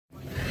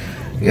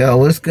Yo,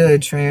 what's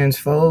good, trans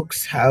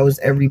folks? How's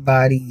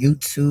everybody?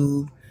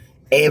 YouTube,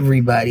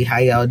 everybody, how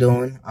y'all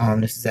doing?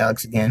 This is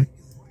Alex again,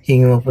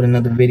 hitting you up with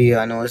another video.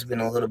 I know it's been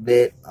a little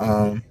bit.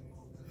 I'm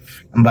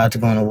about to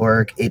go into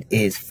work. It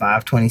is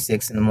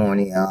 5:26 in the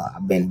morning, y'all.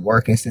 I've been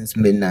working since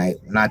midnight.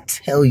 When I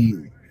tell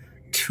you,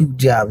 2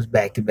 jobs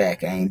back to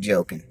back, I ain't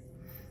joking.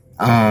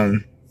 But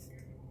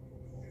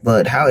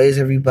how is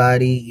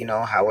everybody?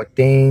 How are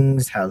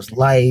things? How's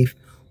life?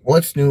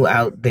 What's new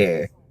out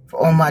there?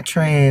 For all my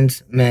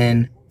trans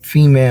men,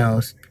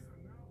 females,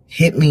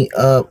 hit me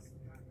up.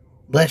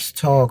 Let's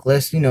talk.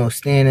 Let's,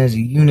 stand as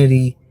a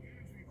unity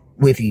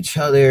with each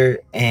other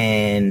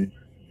and,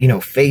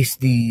 face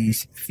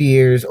these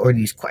fears or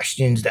these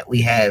questions that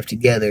we have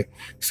together.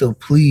 So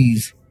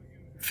please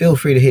feel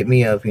free to hit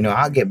me up.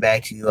 I'll get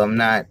back to you. I'm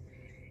not,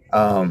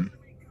 I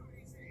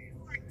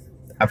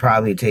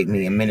probably take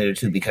me a minute or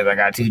two because I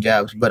got 2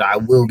 jobs, but I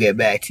will get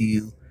back to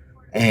you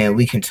and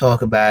we can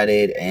talk about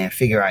it and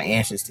figure out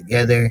answers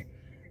together.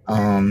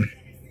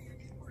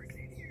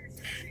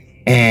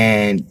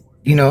 And,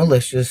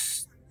 let's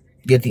just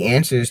get the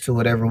answers to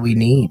whatever we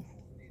need.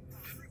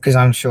 Because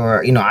I'm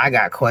sure, I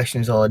got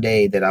questions all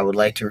day that I would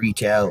like to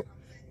reach out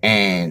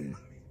and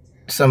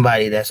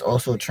somebody that's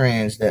also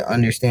trans that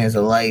understands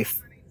the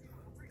life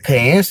could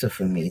answer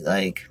for me.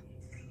 Like,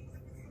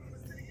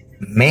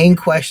 main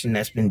question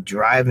that's been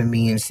driving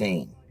me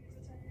insane.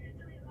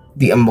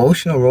 The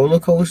emotional roller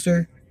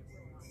coaster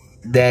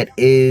that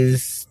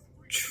is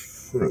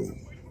true.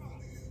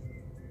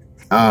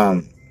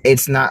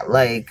 It's not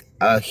like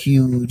a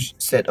huge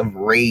set of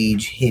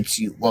rage hits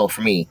you. Well,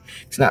 for me,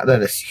 it's not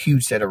that a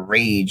huge set of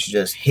rage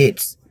just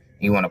hits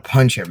and you want to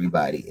punch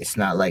everybody. It's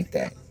not like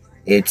that.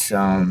 It's,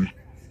 your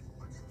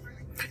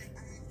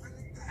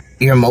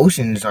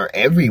emotions are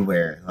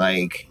everywhere.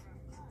 Like,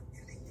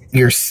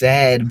 you're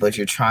sad, but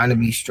you're trying to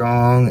be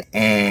strong,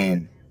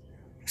 and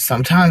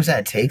sometimes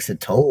that takes a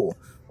toll.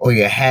 Or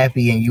you're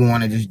happy and you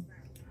want to just,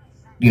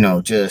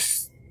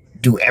 just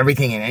do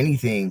everything and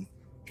anything,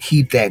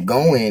 keep that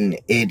going.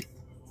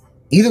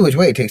 Either which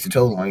way, it takes a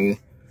toll on you.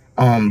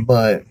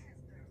 But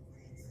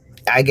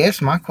I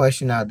guess my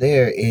question out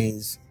there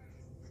is,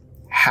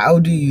 how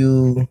do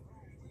you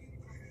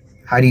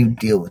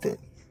deal with it?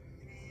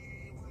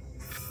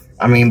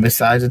 I mean,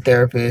 besides a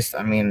therapist,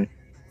 I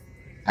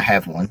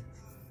have one.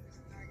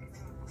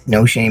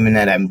 No shame in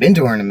that. I haven't been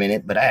to her in a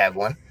minute, but I have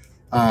one.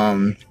 How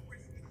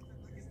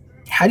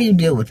do you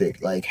deal with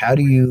it? Like, how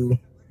do you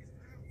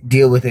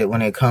deal with it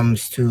when it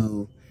comes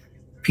to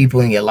people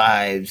in your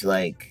lives?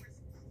 Like,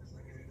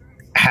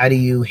 how do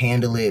you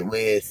handle it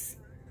with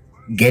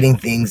getting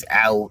things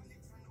out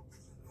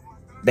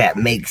that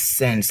makes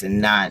sense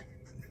and not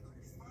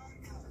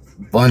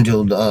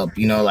bundled up,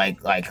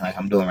 like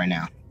I'm doing right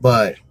now?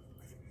 But,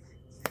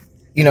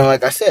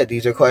 like I said,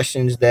 these are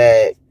questions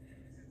that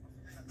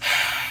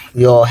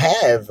we all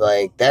have.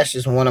 Like, that's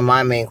just one of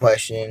my main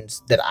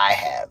questions that I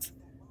have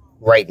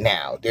right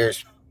now.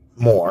 There's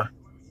more.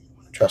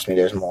 Trust me,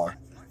 there's more.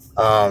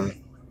 But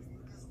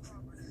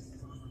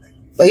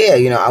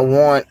yeah, I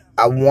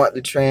want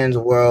the trans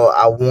world.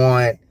 I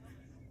want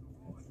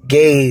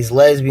gays,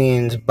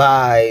 lesbians,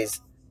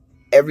 bis,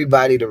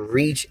 everybody to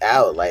reach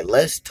out. Like,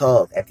 let's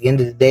talk. At the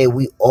end of the day,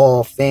 we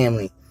all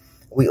family.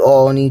 We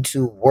all need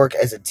to work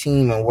as a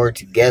team and work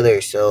together.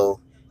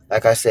 So,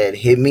 like I said,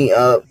 hit me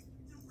up.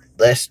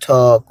 Let's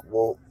talk.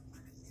 Well,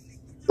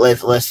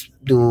 let's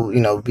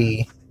do,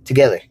 be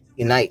together,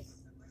 unite.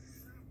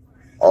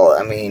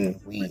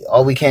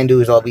 All we can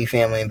do is all be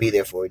family and be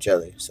there for each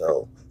other.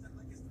 So,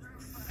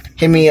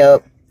 hit me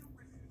up.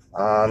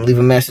 Leave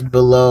a message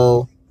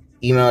below.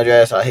 Email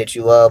address, I'll hit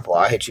you up, or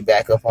I'll hit you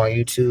back up on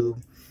YouTube.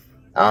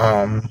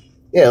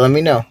 Yeah, let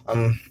me know.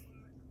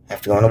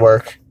 Have to go to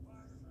work.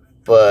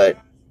 But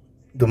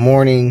good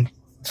morning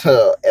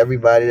to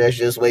everybody that's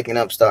just waking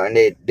up,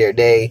 starting their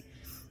day.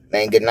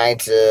 Man, good night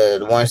to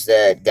the ones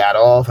that got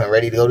off and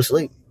ready to go to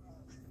sleep.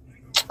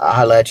 I'll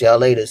holler at y'all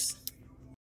later.